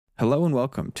Hello and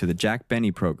welcome to the Jack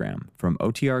Benny program from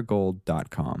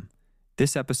OTRGold.com.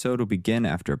 This episode will begin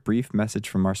after a brief message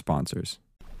from our sponsors.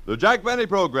 The Jack Benny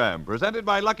program, presented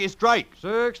by Lucky Strike.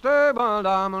 Let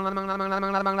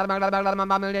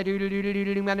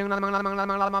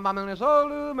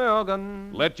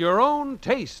your own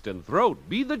taste and throat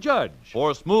be the judge.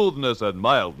 For smoothness and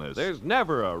mildness. There's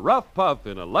never a rough puff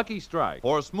in a Lucky Strike.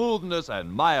 For smoothness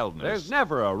and mildness. There's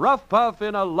never a rough puff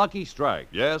in a Lucky Strike.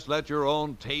 Yes, let your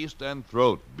own taste and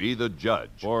throat be the judge.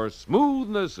 For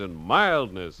smoothness and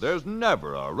mildness. There's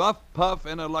never a rough puff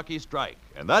in a Lucky Strike.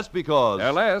 And that's because...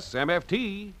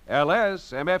 LSMFT.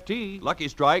 LSMFT. Lucky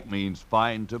Strike means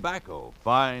fine tobacco.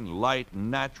 Fine, light,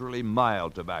 naturally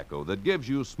mild tobacco that gives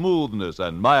you smoothness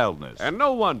and mildness. And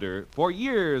no wonder, for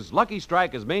years, Lucky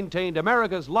Strike has maintained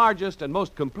America's largest and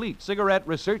most complete cigarette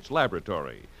research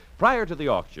laboratory. Prior to the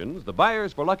auctions, the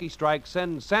buyers for Lucky Strike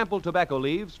send sample tobacco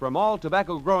leaves from all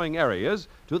tobacco-growing areas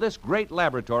to this great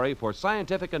laboratory for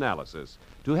scientific analysis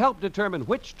to help determine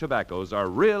which tobaccos are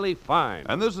really fine.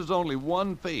 And this is only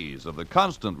one phase of the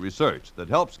constant research that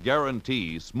helps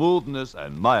guarantee smoothness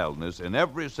and mildness in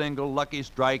every single Lucky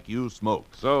Strike you smoke.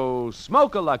 So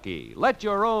smoke a Lucky. Let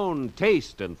your own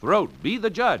taste and throat be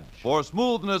the judge. For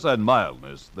smoothness and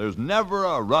mildness, there's never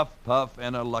a rough puff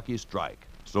in a Lucky Strike.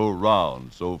 So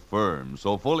round, so firm,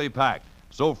 so fully packed,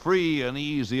 so free and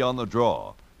easy on the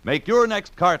draw. Make your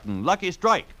next carton Lucky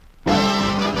Strike. The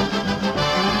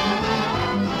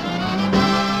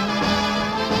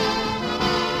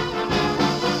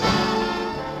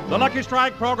Lucky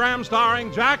Strike program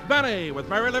starring Jack Benny with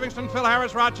Mary Livingston, Phil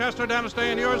Harris, Rochester, Dennis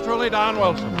Day, and yours truly, Don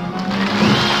Wilson.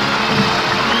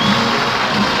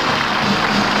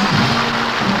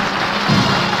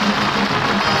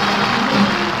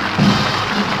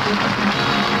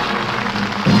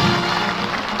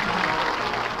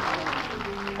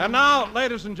 And now,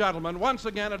 ladies and gentlemen, once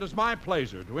again, it is my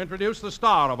pleasure to introduce the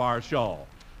star of our show.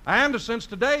 And since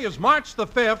today is March the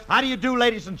 5th... How do you do,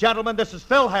 ladies and gentlemen? This is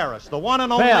Phil Harris, the one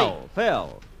and only...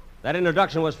 Phil, that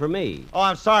introduction was for me. Oh,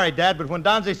 I'm sorry, Dad, but when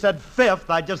Donzie said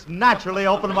 5th, I just naturally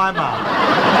opened my mouth.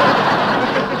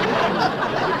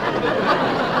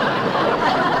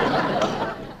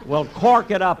 Well,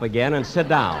 cork it up again and sit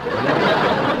down.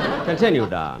 Continue,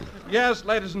 Don. Yes,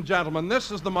 ladies and gentlemen, this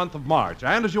is the month of March.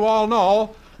 And as you all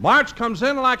know, March comes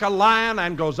in like a lion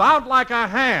and goes out like a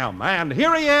ham. And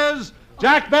here he is,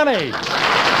 Jack Benny.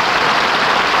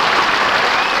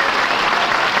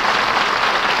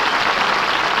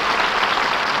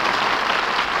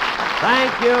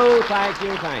 Thank you.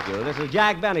 This is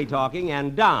Jack Benny talking,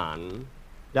 and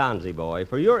Donzie boy,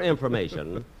 for your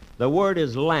information, the word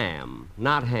is lamb,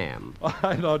 not ham.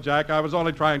 I know, Jack. I was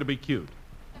only trying to be cute.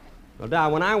 Well,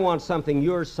 Don, when I want something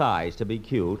your size to be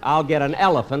cute, I'll get an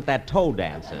elephant that toe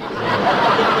dances.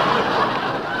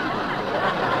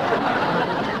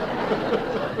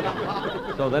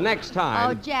 So the next time...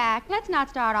 Oh, Jack, let's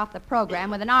not start off the program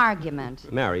with an argument.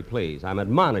 Mary, please, I'm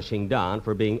admonishing Don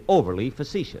for being overly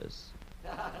facetious.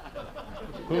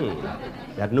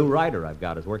 That new writer I've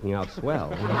got is working out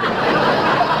swell.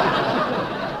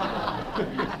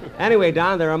 Anyway,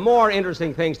 Don, there are more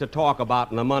interesting things to talk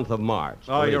about in the month of March.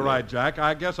 Oh, you're right, Jack.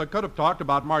 I guess I could have talked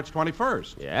about March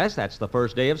 21st. Yes, that's the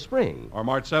first day of spring. Or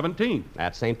March 17th.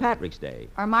 That's St. Patrick's Day.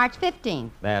 Or March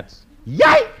 15th. That's...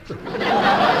 Yike!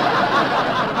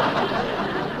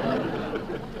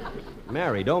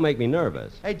 Mary, don't make me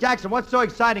nervous. Hey, Jackson, what's so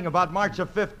exciting about March the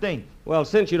 15th? Well,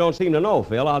 since you don't seem to know,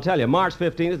 Phil, I'll tell you, March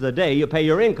 15th is the day you pay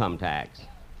your income tax.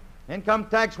 Income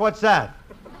tax? What's that?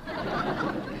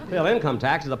 Phil, income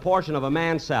tax is a portion of a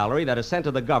man's salary that is sent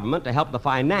to the government to help the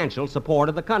financial support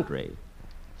of the country.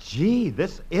 Gee,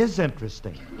 this is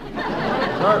interesting.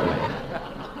 Certainly.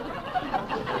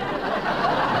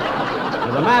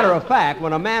 As a matter of fact,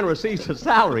 when a man receives a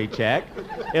salary check,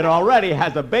 it already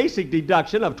has a basic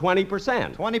deduction of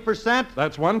 20%. 20%?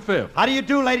 That's 1/5. How do you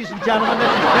do, ladies and gentlemen? This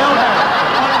is Phil Harris.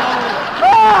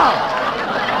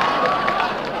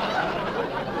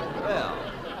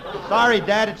 Sorry,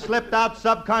 Dad, it slipped out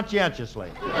subconscientiously.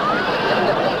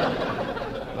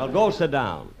 Well, go sit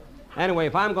down. Anyway,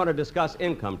 if I'm going to discuss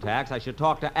income tax, I should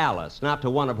talk to Alice, not to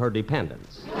one of her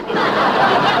dependents.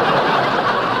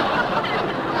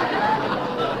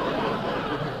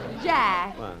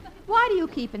 Jack, why do you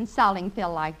keep insulting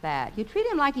Phil like that? You treat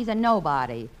him like he's a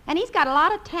nobody. And he's got a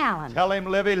lot of talent. Tell him,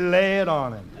 Livy, lay it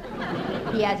on him.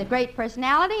 He has a great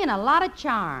personality and a lot of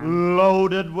charm.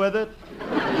 Loaded with it.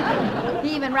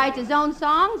 He even writes his own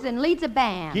songs and leads a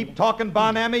band. Keep talking,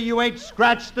 Bon Ami. You ain't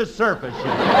scratched the surface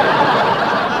yet.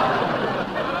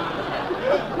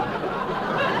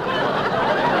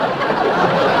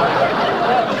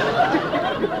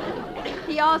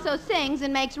 also sings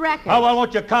and makes records. Oh, well,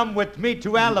 won't you come with me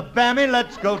to Alabama?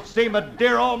 Let's go see my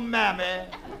dear old mammy.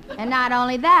 And not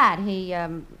only that, he...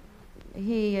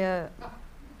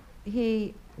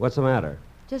 What's the matter?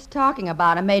 Just talking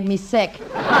about him made me sick.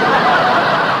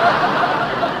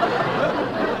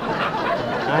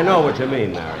 I know what you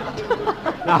mean, Mary.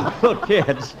 Now, look,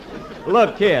 kids.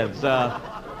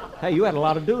 Hey, you had a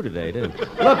lot to do today, didn't you?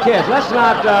 Look, kids, let's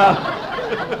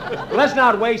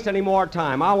not waste any more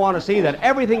time. I want to see that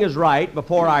everything is right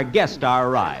before our guest star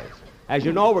arrives. As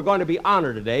you know, we're going to be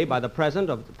honored today by the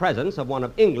presence of one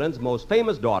of England's most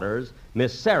famous daughters,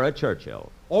 Miss Sarah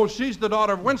Churchill. Oh, she's the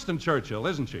daughter of Winston Churchill,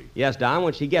 isn't she? Yes, Don,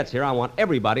 when she gets here, I want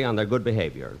everybody on their good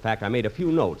behavior. In fact, I made a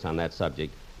few notes on that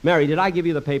subject. Mary, did I give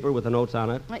you the paper with the notes on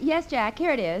it? Yes, Jack,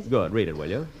 here it is. Good. Read it, will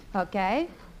you? Okay.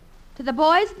 To the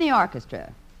boys in the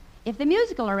orchestra, if the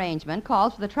musical arrangement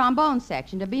calls for the trombone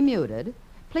section to be muted,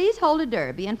 please hold a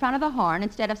derby in front of the horn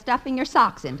instead of stuffing your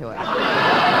socks into it.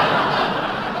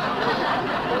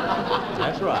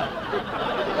 That's right.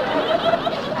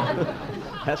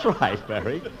 That's right,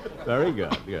 Mary. Very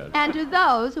good, good. And to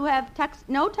those who have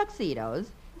no tuxedos,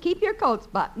 keep your coats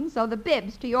buttoned so the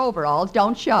bibs to your overalls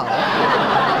don't show.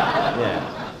 Yes.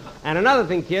 And another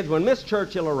thing, kids, when Miss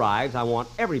Churchill arrives, I want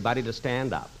everybody to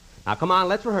stand up. Now, come on,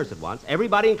 let's rehearse it once.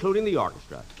 Everybody, including the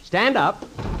orchestra. Stand up.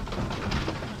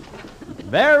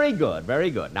 Very good, very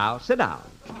good. Now, sit down.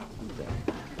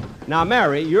 Now,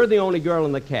 Mary, you're the only girl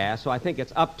in the cast, so I think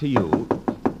it's up to you.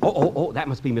 Oh, that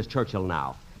must be Miss Churchill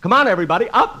now. Come on, everybody.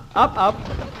 Up.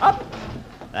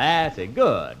 That's it.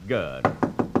 Good.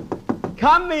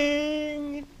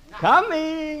 Coming.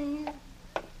 Hello,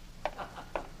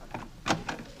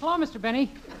 Mr. Benny.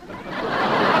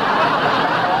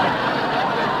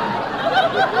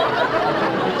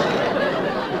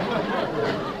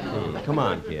 Come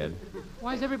on, kid.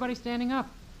 Why is everybody standing up?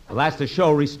 Well, that's to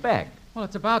show respect. Well,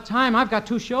 it's about time. I've got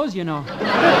 2 shows, you know.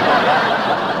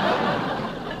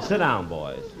 Sit down,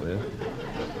 boys.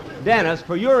 Dennis,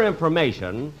 for your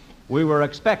information, we were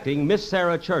expecting Miss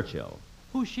Sarah Churchill.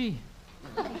 Who's she?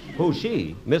 Who's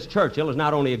she? Miss Churchill is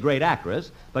not only a great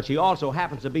actress, but she also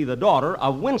happens to be the daughter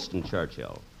of Winston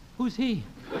Churchill. Who's he?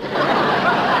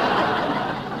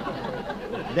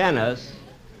 Dennis,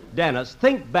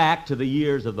 think back to the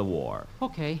years of the war.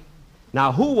 Okay.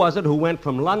 Now, who was it who went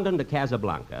from London to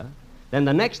Casablanca? Then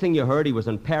the next thing you heard, he was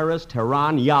in Paris,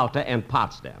 Tehran, Yalta, and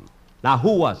Potsdam. Now,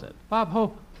 who was it? Bob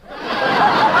Hope.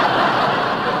 Yeah,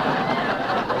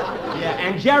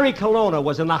 and Jerry Colonna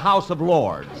was in the House of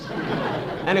Lords.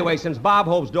 Anyway, since Bob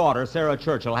Hope's daughter, Sarah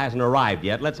Churchill, hasn't arrived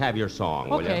yet, let's have your song,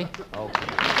 will Okay. you? Okay.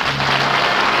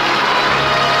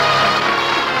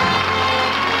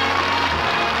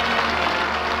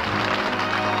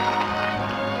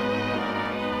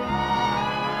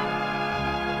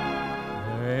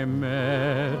 They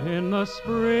met in the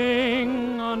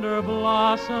spring under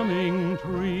blossoming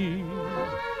trees.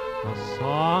 A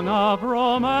song of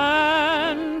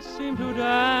romance seemed to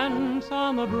dance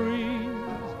on the breeze.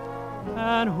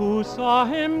 And who saw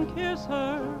him kiss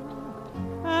her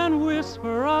and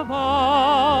whisper of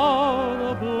all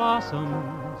the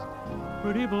blossoms,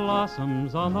 pretty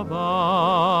blossoms on the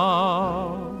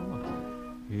bough?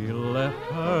 He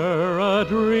left her a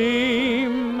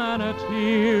dream and a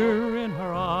tear in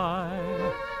her eye,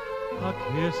 a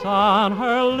kiss on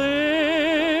her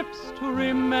lips to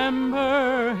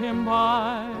remember him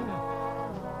by.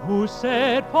 Who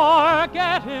said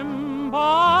forget him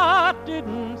but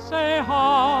didn't say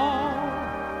how?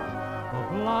 The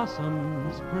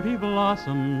blossoms, pretty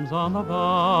blossoms on the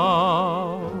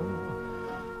bough.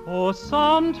 Oh,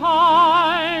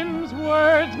 sometimes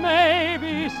words may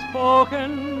be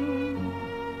spoken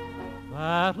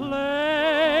that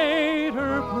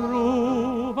later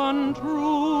prove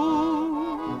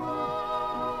untrue,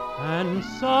 and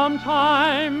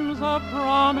sometimes a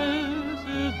promise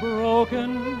is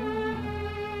broken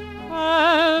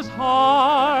as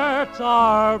hearts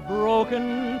are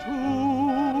broken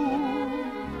too.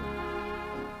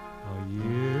 A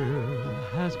year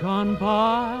has gone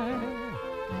by,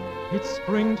 it's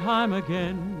springtime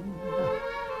again.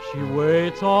 She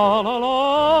waits all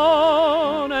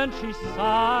alone and she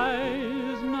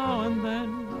sighs now and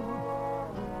then.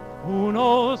 Who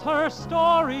knows her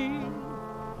story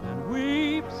and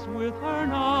weeps with her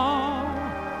now?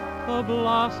 The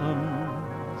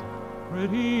blossoms,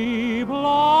 pretty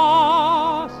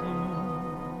blossoms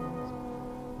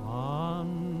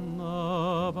on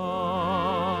the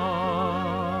bough.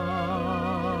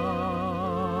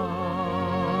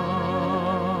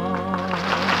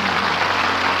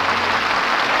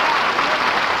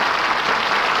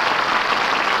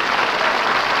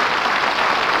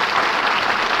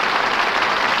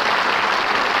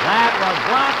 was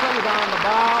Blossoms on the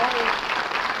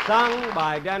Bough, sung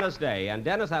by Dennis Day. And,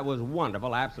 Dennis, that was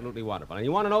wonderful, absolutely wonderful. And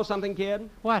you want to know something, kid?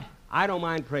 What? I don't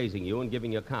mind praising you and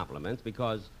giving you compliments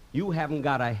because you haven't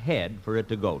got a head for it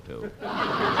to go to.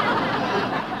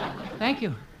 Thank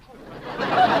you.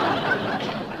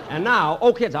 And now,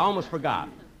 kids, I almost forgot.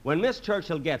 When Miss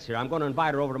Churchill gets here, I'm going to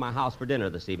invite her over to my house for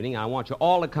dinner this evening. I want you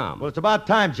all to come. Well, it's about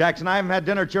time, Jackson. I haven't had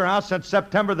dinner at your house since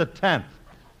September the 10th.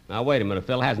 Now, wait a minute,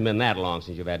 Phil. It hasn't been that long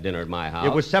since you've had dinner at my house.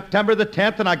 It was September the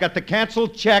 10th, and I got the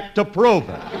canceled check to prove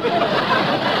it.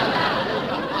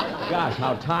 Gosh,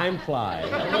 how time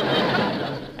flies.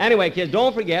 Anyway, kids,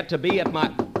 don't forget to be at my...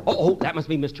 Oh, that must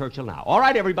be Miss Churchill now. All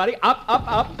right, everybody, up, up,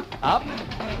 up, up.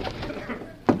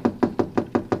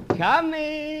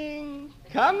 Coming,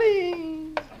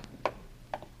 coming.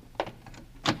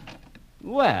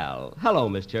 Well, hello,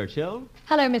 Miss Churchill.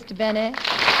 Hello, Mr. Benny.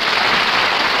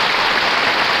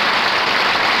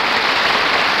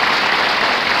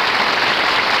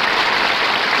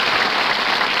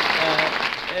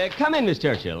 Come in, Miss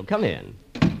Churchill. Come in.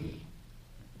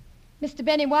 Mr.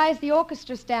 Benny, why is the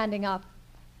orchestra standing up?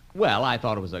 Well, I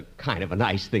thought it was a kind of a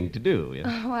nice thing to do. You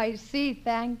know? Oh, I see.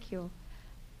 Thank you.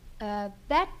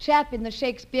 That chap in the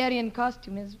Shakespearean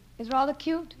costume is rather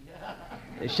cute.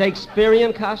 A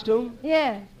Shakespearean costume?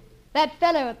 Yes. That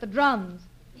fellow at the drums.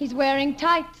 He's wearing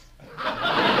tights.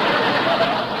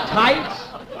 Tights?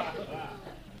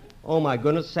 Oh, my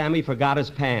goodness, Sammy forgot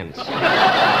his pants. Sit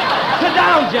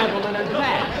down, gentlemen, and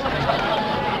fast.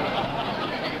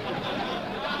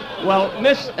 Well,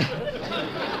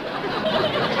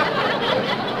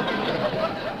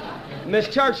 Miss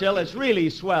Churchill, it's really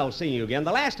swell seeing you again.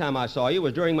 The last time I saw you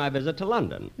was during my visit to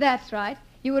London. That's right.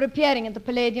 You were appearing at the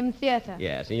Palladium Theater.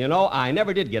 Yes, and you know, I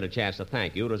never did get a chance to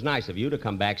thank you. It was nice of you to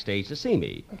come backstage to see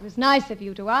me. It was nice of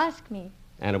you to ask me.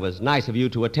 And it was nice of you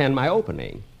to attend my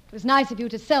opening. It was nice of you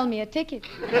to sell me a ticket.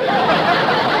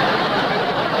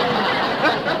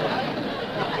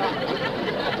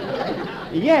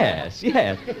 Yes.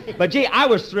 But, gee, I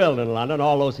was thrilled in London.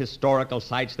 All those historical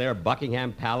sites there,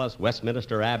 Buckingham Palace,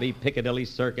 Westminster Abbey, Piccadilly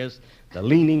Circus, the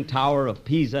Leaning Tower of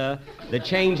Pisa, the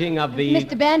changing of the...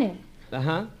 Mr. Benny.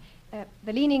 Uh-huh?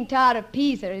 The Leaning Tower of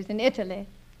Pisa is in Italy.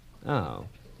 Oh.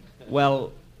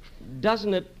 Well,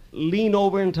 doesn't it lean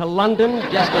over into London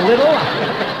just a little?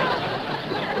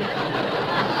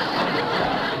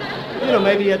 You know,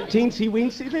 maybe a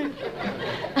teensy-weensy thing?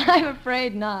 I'm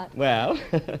afraid not. Well,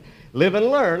 live and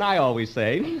learn, I always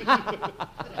say.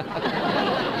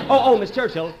 Oh, Miss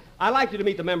Churchill, I'd like you to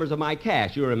meet the members of my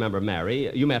cast. You remember Mary.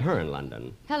 You met her in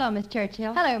London. Hello, Miss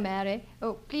Churchill. Hello, Mary.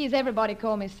 Oh, please, everybody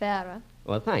call me Sarah.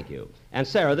 Well, thank you. And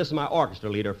Sarah, this is my orchestra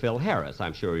leader, Phil Harris.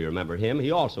 I'm sure you remember him.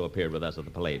 He also appeared with us at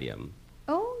the Palladium.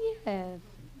 Oh, yes.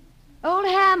 Old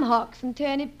ham hocks and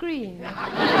turnip green.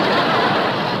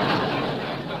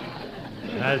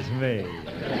 That's me.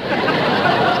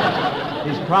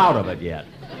 He's proud of it yet.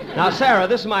 Now, Sarah,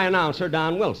 this is my announcer,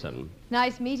 Don Wilson.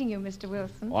 Nice meeting you, Mr.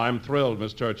 Wilson. Well, I'm thrilled,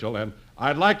 Miss Churchill, and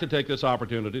I'd like to take this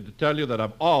opportunity to tell you that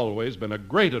I've always been a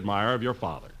great admirer of your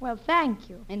father. Well, thank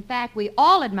you. In fact, we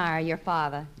all admire your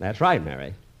father. That's right,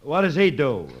 Mary. What does he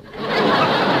do?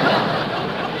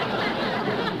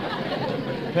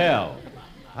 Phil.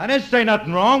 I didn't say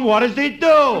nothing wrong. What does he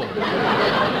do?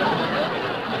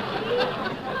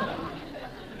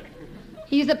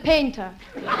 He's a painter.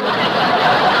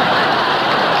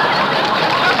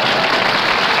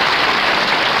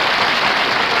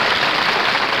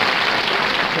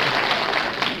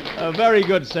 Very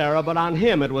good, Sarah, but on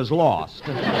him it was lost.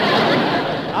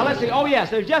 Now, let's see. Oh, yes,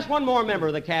 there's just one more member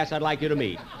of the cast I'd like you to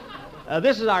meet.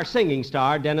 This is our singing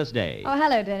star, Dennis Day. Oh,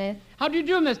 hello, Dennis. How do you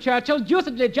do, Miss Churchill?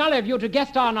 Deucedly jolly of you to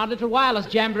guest on our little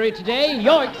wireless jamboree today.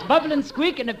 Yoicks, bubble and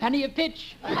squeak, and a penny a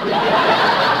pitch.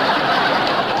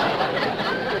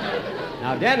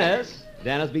 Now, Dennis,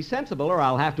 be sensible or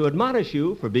I'll have to admonish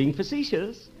you for being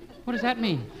facetious. What does that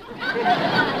mean?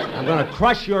 I'm going to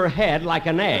crush your head like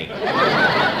an egg.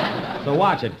 So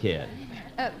watch it, kid.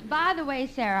 By the way,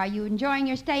 Sarah, are you enjoying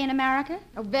your stay in America?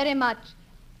 Oh, very much.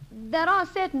 There are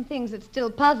certain things that still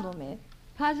puzzle me.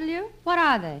 Puzzle you? What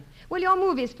are they? Well, your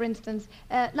movies, for instance.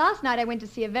 Last night I went to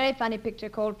see a very funny picture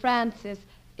called Francis.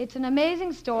 It's an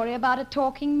amazing story about a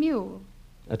talking mule.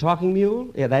 A talking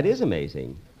mule? Yeah, that is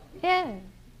amazing. Yeah.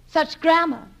 Such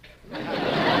grammar.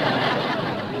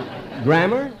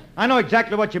 Grammar? I know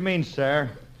exactly what you mean, sir.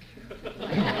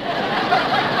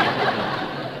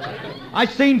 I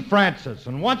seen Francis,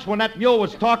 and once when that mule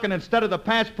was talking, instead of the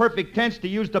past perfect tense, he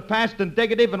used the past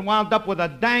indicative and wound up with a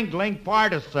dangling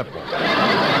participle.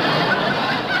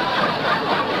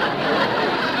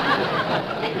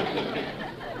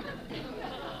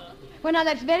 Well, now,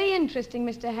 that's very interesting,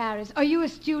 Mr. Harris. Are you a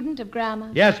student of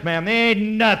grammar? Yes, ma'am. There ain't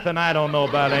nothing I don't know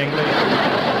about English.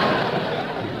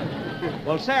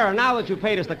 Well, Sarah, now that you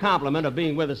paid us the compliment of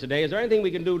being with us today, is there anything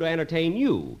we can do to entertain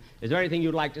you? Is there anything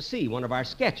you'd like to see, one of our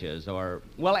sketches, or,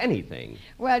 well, anything?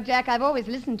 Well, Jack, I've always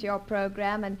listened to your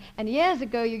program, and years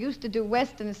ago you used to do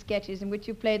Western sketches in which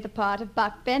you played the part of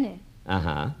Buck Benny.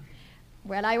 Uh-huh.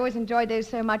 Well, I always enjoyed those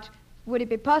so much. Would it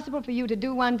be possible for you to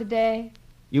do one today?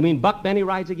 You mean Buck Benny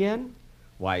rides again?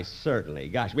 Why, certainly.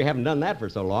 Gosh, we haven't done that for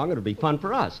so long. It'll be fun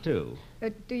for us, too.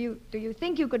 Do you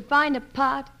think you could find a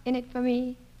part in it for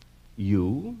me?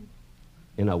 You?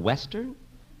 In a Western?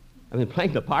 I mean,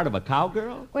 playing the part of a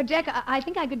cowgirl? Well, Jack, I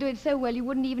think I could do it so well you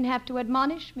wouldn't even have to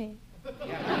admonish me.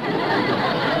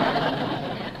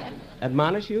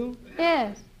 Admonish you?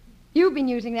 Yes. You've been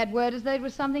using that word as though it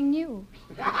was something new.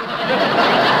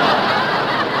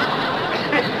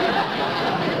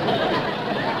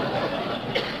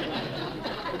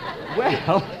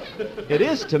 Well, it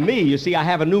is to me. You see, I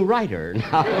have a new writer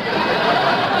now.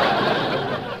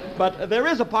 But there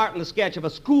is a part in the sketch of a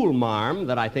school marm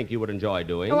that I think you would enjoy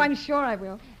doing. Oh, I'm sure I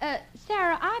will.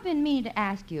 Sarah, I've been meaning to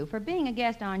ask you, for being a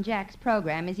guest on Jack's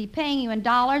program, is he paying you in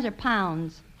dollars or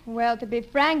pounds? Well, to be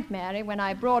frank, Mary, when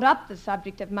I brought up the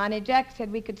subject of money, Jack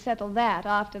said we could settle that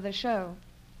after the show.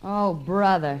 Oh,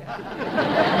 brother.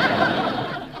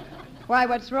 Why,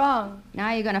 what's wrong?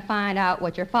 Now you're going to find out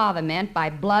what your father meant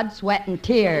by blood, sweat, and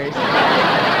tears.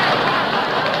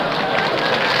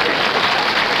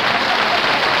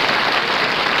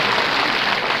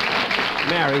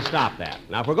 Mary, stop that.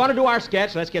 Now, if we're going to do our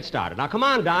sketch, let's get started. Now, come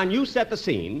on, Don, you set the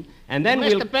scene, and then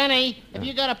Mr. Benny, have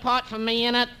you got a part for me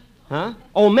in it? Huh?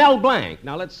 Oh, Mel Blanc.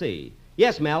 Now, let's see.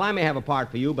 Yes, Mel, I may have a part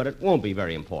for you, but it won't be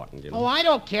very important, you know. Oh, I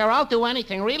don't care. I'll do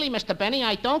anything. Really, Mr. Benny,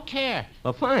 I don't care.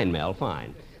 Well, fine, Mel,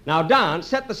 fine. Now, Don,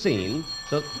 set the scene.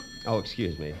 So, oh,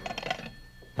 excuse me.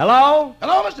 Hello?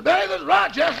 Hello, Mr. Benny. This is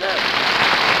Rochester.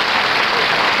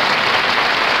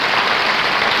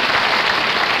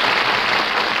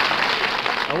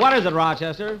 What is it,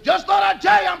 Rochester? Just thought I'd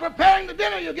tell you I'm preparing the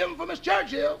dinner you're giving for Miss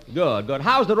Churchill. Good, good.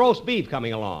 How's the roast beef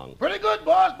coming along? Pretty good,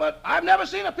 boss, but I've never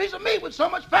seen a piece of meat with so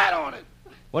much fat on it.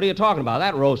 What are you talking about?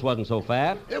 That roast wasn't so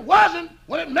fat. It wasn't.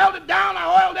 When it melted down,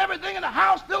 I oiled everything in the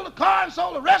house, filled the car, and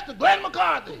sold the rest to Glenn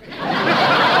McCarthy.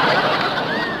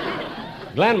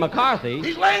 Glenn McCarthy?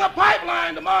 He's laying a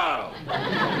pipeline tomorrow.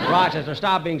 Rochester,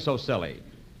 stop being so silly.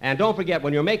 And don't forget,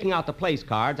 when you're making out the place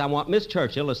cards, I want Miss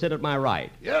Churchill to sit at my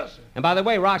right. Yes, sir. And by the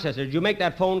way, Rochester, did you make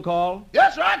that phone call?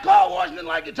 Yes, sir. I called Washington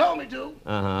like you told me to.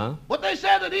 Uh-huh. But they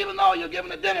said that even though you're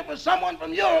giving a dinner for someone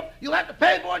from Europe, you'll have to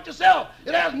pay for it yourself.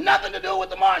 It has nothing to do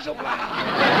with the Marshall Plan.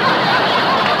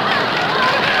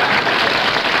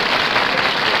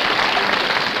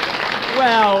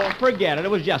 Well, forget it.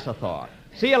 It was just a thought.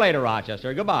 See you later,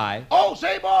 Rochester. Goodbye. Oh,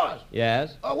 say, boss.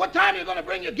 Yes? What time are you going to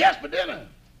bring your guests for dinner?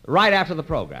 Right after the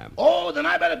program. Oh, then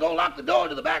I better go lock the door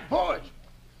to the back porch.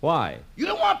 Why? You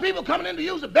don't want people coming in to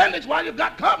use the Bendix while you've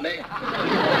got company.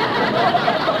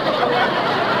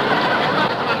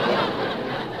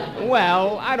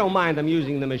 Well, I don't mind them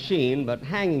using the machine, but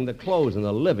hanging the clothes in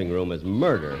the living room is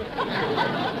murder.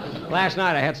 Last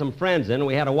night I had some friends in, and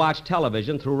we had to watch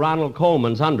television through Ronald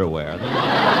Coleman's underwear.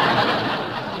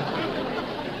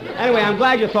 Anyway, I'm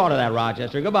glad you thought of that,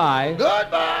 Rochester. Goodbye.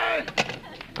 Goodbye.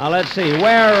 Now, let's see.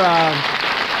 Where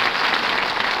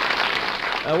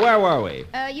were we?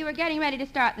 You were getting ready to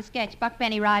start the sketch, Buck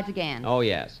Benny Rides Again. Oh,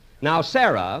 yes. Now,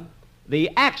 Sarah, the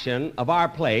action of our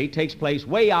play takes place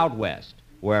way out west,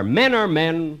 where men are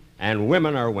men and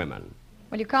women are women.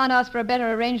 Well, you can't ask for a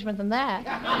better arrangement than that.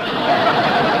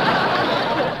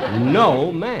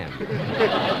 No, ma'am.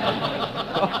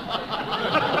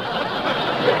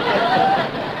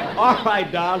 All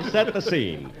right, Don, set the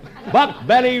scene. Buck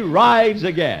Benny rides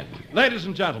again. Ladies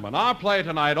and gentlemen, our play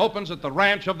tonight opens at the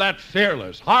ranch of that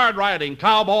fearless, hard-riding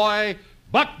cowboy,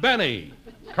 Buck Benny.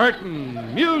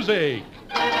 Curtain music.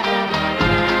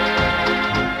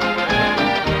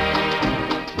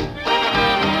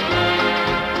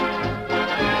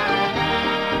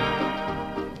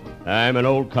 I'm an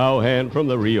old cowhand from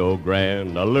the Rio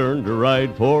Grande. I learned to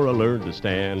ride for I learned to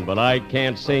stand, but I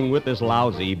can't sing with this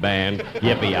lousy band.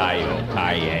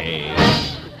 Yippee-yi-yo-ki-yay.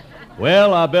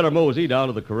 Well, I better mosey down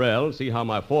to the corral and see how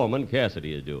my foreman,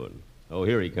 Cassidy, is doing. Oh,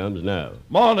 here he comes now.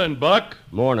 Morning, Buck.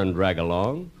 Morning, drag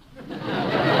along.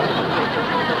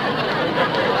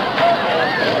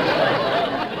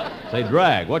 Say,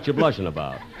 Drag, what you blushing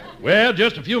about? Well,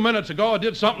 just a few minutes ago I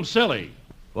did something silly.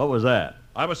 What was that?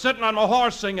 I was sitting on my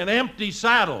horse singing Empty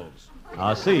Saddles.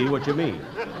 I see what you mean.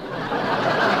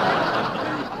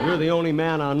 You're the only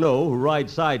man I know who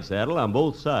rides side saddle on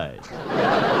both sides.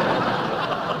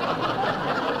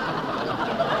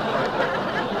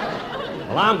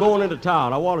 Well, I'm going into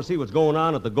town. I want to see what's going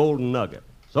on at the Golden Nugget.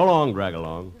 So long,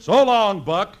 Drag-Along. So long,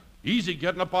 Buck. Easy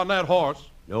getting up on that horse.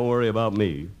 Don't worry about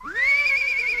me.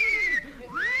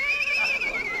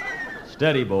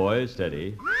 Steady, boys,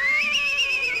 steady.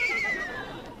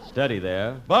 Steady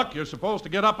there. Buck, you're supposed to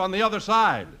get up on the other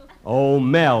side. Oh,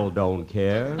 Mel don't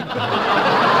care.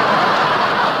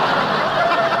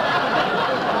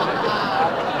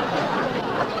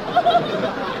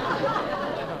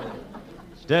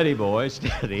 Steady, boys,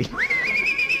 steady.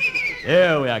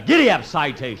 There we are. Giddy up,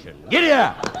 citation. Giddy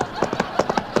up.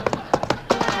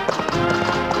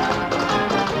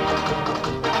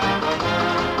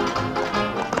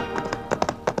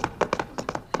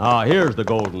 Ah, here's the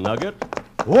Golden Nugget.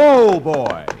 Whoa,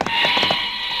 boy.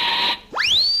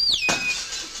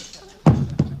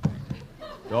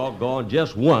 Doggone,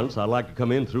 just once I'd like to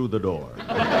come in through the door.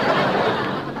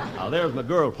 Now, there's my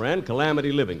girlfriend,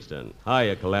 Calamity Livingston.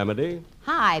 Hiya, Calamity.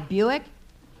 Hi, Buick.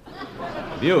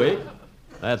 Buick?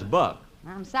 That's Buck.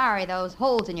 I'm sorry those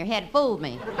holes in your head fooled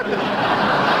me.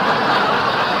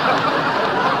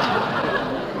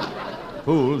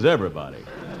 Fools everybody.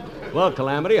 Well,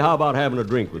 Calamity, how about having a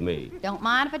drink with me? Don't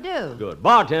mind if I do. Good.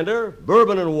 Bartender,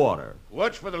 bourbon and water.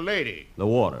 What's for the lady? The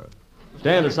water.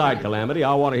 Stand aside, Calamity.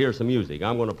 I want to hear some music.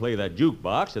 I'm going to play that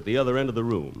jukebox at the other end of the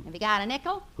room. Have you got a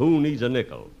nickel? Who needs a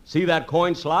nickel? See that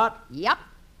coin slot? Yep.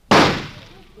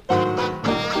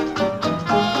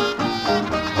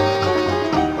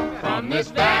 From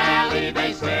this valley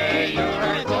they say you're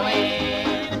a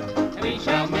queen. We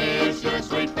shall miss your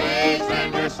sweet face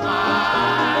and your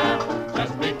smile.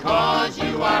 Just because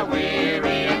you are weary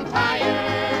and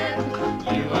tired,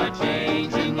 you are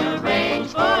changing your range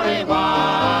for a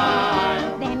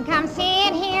while. Then come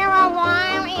sit here a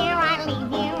while ere I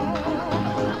leave you.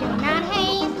 Do not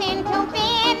hasten to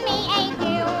bid me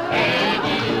adieu.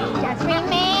 Adieu. Just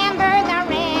remember the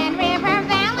Red River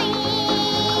Valley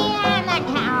and the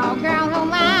cowgirl who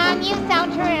loved you so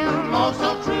true. Oh, so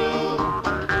true.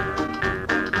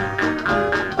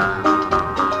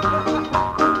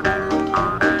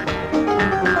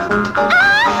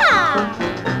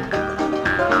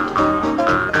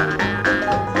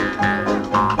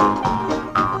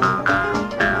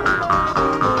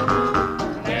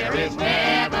 There is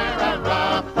never a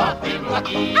rough, puffing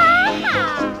Lucky.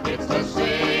 It's the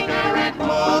cigarette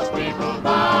most people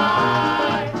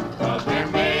buy. 'Cause they're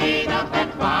made of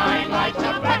that fine like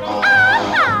tobacco.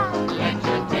 Let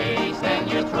your taste and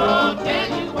your throat tell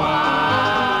you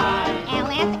why.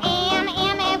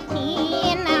 LSM-NFT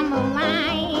in the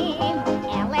moonlight.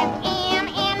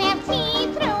 LSM-NFT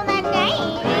through the day.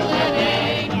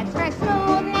 It's for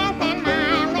smoothness and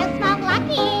mindless smoke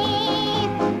luckies.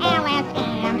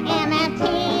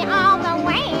 LSM-NFT all the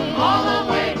way. All the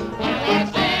way.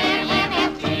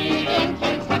 LSM-NFT in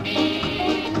Kentucky.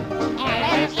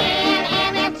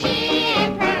 LSM-NFT in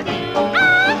Purdue.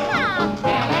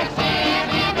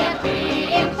 LSM-NFT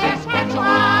in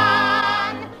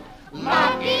Saskatchewan.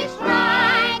 Lucky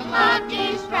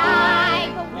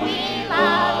strike, we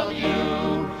love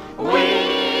you. We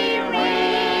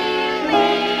really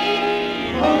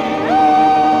do.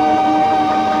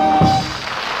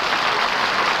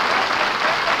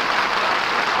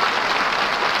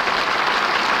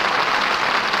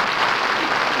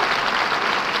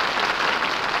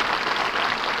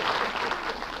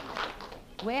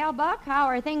 Well, Buck, how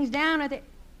are things down at the...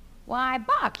 Why,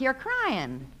 Buck, you're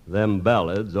crying. Them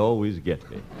ballads always get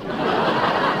me.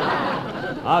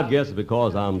 I guess it's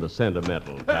because I'm the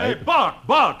sentimental Hey, type.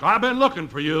 Buck, I've been looking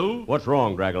for you. What's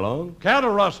wrong, Drag-Along?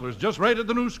 Cattle rustlers just raided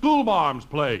the new school marm's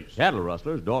place. Cattle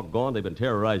rustlers, doggone, they've been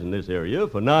terrorizing this area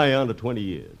for nigh on to 20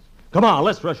 years. Come on,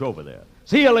 let's rush over there.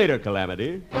 See you later,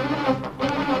 Calamity.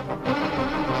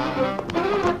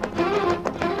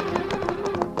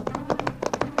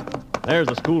 There's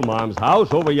the schoolmarm's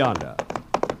house over yonder.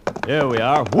 Here we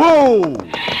are. Whoa!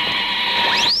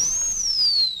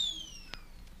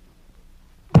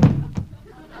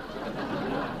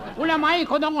 Ula mai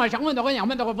ko dong sang mo dong yang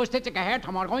mo dong buste ke her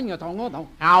thamar ko nyo tong dong.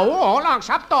 Au lang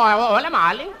sap to wala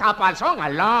maling tapal so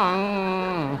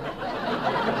ngalong.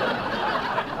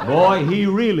 Boy, he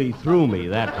really threw me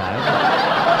that time.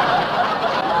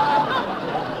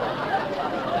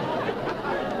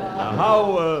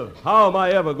 Now, how am I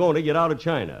ever going to get out of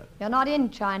China? You're not in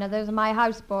China. Those are my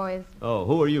houseboys. Oh,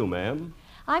 who are you, ma'am?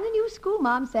 I'm the new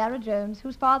schoolma'am, Sarah Jones,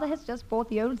 whose father has just bought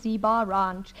the old Z-Bar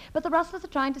Ranch. But the rustlers are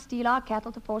trying to steal our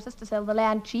cattle to force us to sell the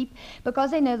land cheap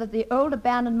because they know that the old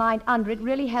abandoned mine under it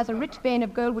really has a rich vein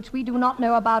of gold which we do not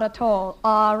know about at all,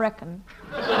 I reckon.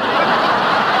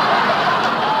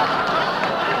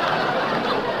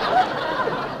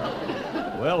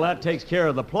 Well, that takes care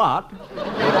of the plot.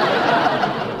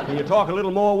 Can you talk a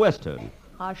little more Western?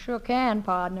 I sure can,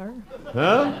 partner.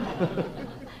 Huh?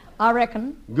 I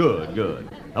reckon. Good, good.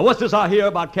 Now, what's this I hear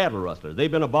about cattle rustlers? They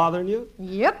been a-bothering you?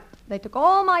 Yep. They took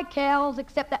all my cows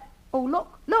except that... Oh,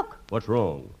 look. What's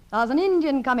wrong? There's an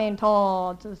Indian coming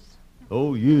towards us.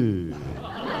 Oh, yeah.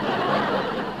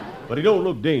 But he don't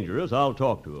look dangerous. I'll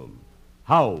talk to him.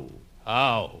 How?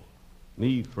 How?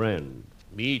 Me friend.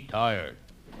 Me tired.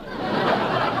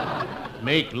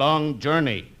 Make long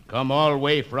journey. Come all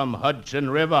way from Hudson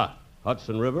River.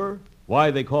 Hudson River?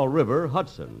 Why they call river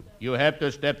Hudson? You have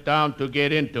to step down to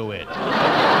get into it.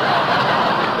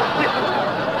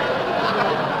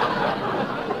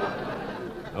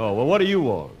 Oh, well, what do you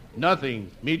want?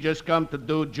 Nothing. Me just come to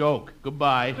do joke.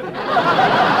 Goodbye.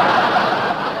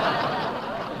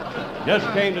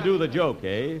 Just came to do the joke,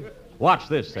 eh? Watch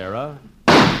this, Sarah.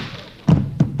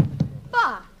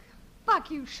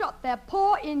 Buck, you shot that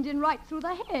poor Indian right through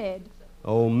the head.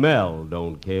 Oh, Mel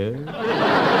don't care.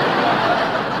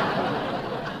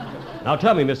 Now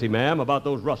tell me, Missy Ma'am, about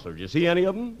those rustlers. You see any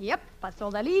of them? Yep, I saw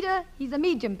the leader. He's a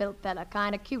medium-built fella,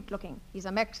 kind of cute looking. He's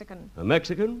a Mexican. A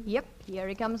Mexican? Yep, here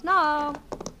he comes now.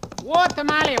 Whoa,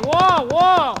 Tamale,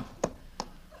 whoa.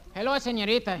 Hello,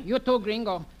 senorita. You too,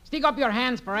 gringo. Stick up your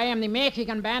hands, for I am the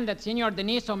Mexican bandit, Senor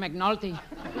Deniso McNulty.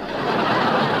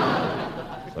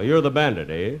 So you're the bandit,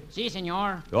 eh? Si,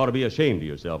 senor. You ought to be ashamed of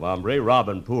yourself, hombre,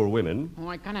 robbing poor women. Oh,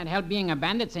 I cannot help being a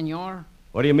bandit, senor.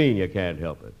 What do you mean you can't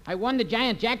help it? I won the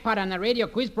giant jackpot on the radio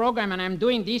quiz program, and I'm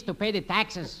doing this to pay the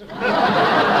taxes.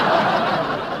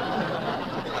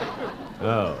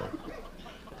 Oh.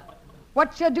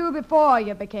 What you do before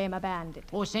you became a bandit?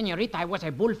 Oh, senorita, I was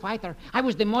a bullfighter. I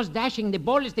was the most dashing, the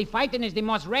boldest, the fightingest, the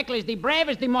most reckless, the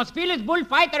bravest, the most fearless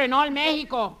bullfighter in all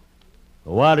Mexico.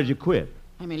 Well, why did you quit?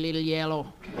 I'm a little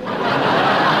yellow.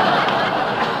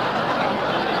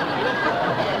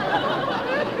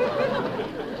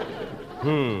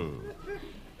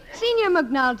 Senior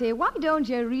McNulty, why don't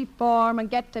you reform and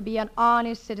get to be an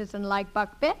honest citizen like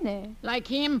Buck Benny? Like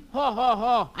him? Ho, ho,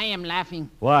 ho. I am laughing.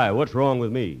 Why? What's wrong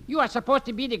with me? You are supposed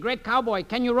to be the great cowboy.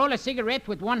 Can you roll a cigarette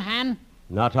with one hand?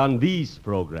 Not on these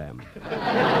program.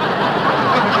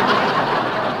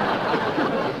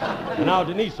 Now,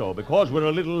 Deniso, because we're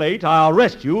a little late, I'll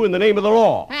arrest you in the name of the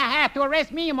law. To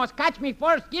arrest me, you must catch me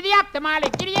first. Giddy up, Tamale,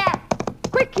 giddy up.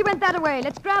 Quick, he went that way.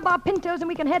 Let's grab our pintos and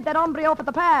we can head that hombre off at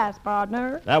the pass,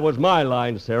 partner. That was my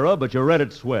line, Sarah, but you read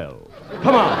it swell.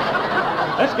 Come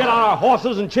on. Let's get on our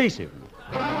horses and chase him.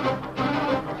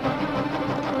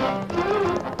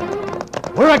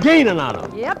 We're a-gaining on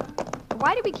him. Yep.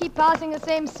 Why do we keep passing the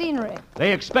same scenery?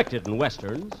 They expect it in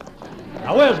westerns.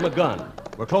 Now, where's my gun?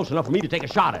 We're close enough for me to take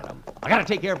a shot at him. I gotta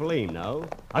take careful aim now.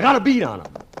 I got a beat on him.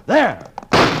 There.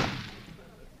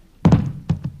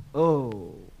 Oh.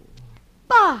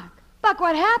 Buck,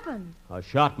 what happened? I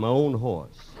shot my own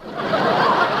horse.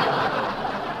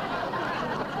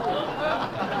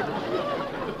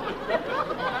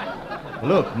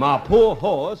 Look, my poor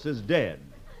horse is dead.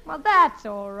 Well, that's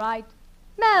all right.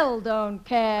 Mel don't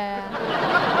care.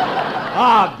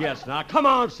 I guess not. Come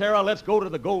on, Sarah, let's go to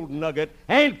the Golden Nugget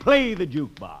and play the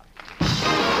jukebox.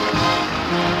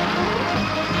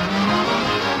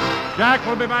 Jack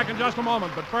will be back in just a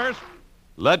moment, but first...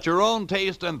 Let your own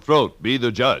taste and throat be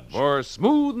the judge. For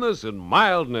smoothness and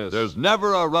mildness, There's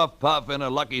never a rough puff in a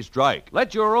Lucky Strike.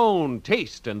 let your own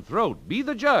taste and throat be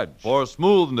the judge. For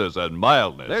smoothness and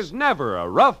mildness. There's never a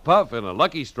rough puff in a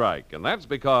Lucky Strike, and that's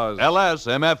because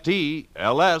LSMFT,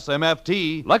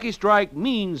 LSMFT. Lucky Strike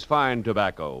means fine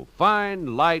tobacco.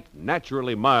 Fine, light,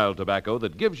 naturally mild tobacco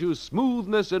that gives you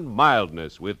smoothness and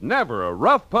mildness with never a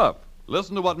rough puff.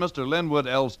 Listen to what Mr. Linwood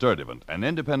L. Sturdivant, an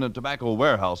independent tobacco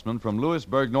warehouseman from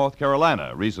Lewisburg, North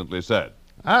Carolina, recently said.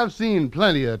 I've seen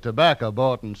plenty of tobacco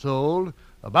bought and sold,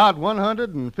 about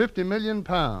 150 million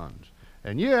pounds.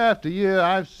 And year after year,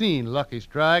 I've seen Lucky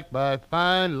Strike by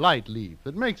fine light leaf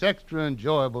that makes extra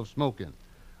enjoyable smoking.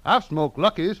 I've smoked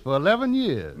Luckies for 11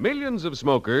 years. Millions of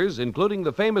smokers, including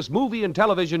the famous movie and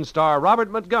television star Robert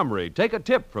Montgomery, take a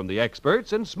tip from the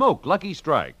experts and smoke Lucky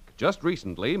Strike. Just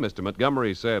recently, Mr.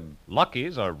 Montgomery said,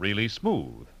 Luckies are really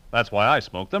smooth. That's why I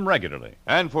smoke them regularly.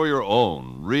 And for your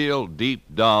own real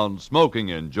deep-down smoking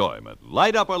enjoyment,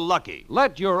 light up a Lucky.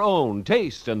 Let your own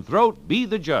taste and throat be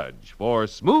the judge. For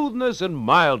smoothness and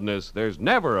mildness, there's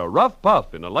never a rough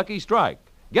puff in a Lucky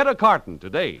Strike. Get a carton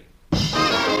today.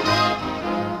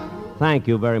 Thank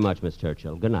you very much, Miss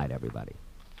Churchill. Good night, everybody.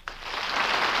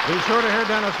 Be sure to hear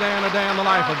Dennis Day and A Day in the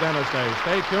Life of Dennis Day.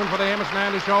 Stay tuned for the Amos and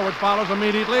Andy Show, which follows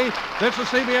immediately. This is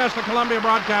CBS, the Columbia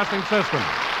Broadcasting System.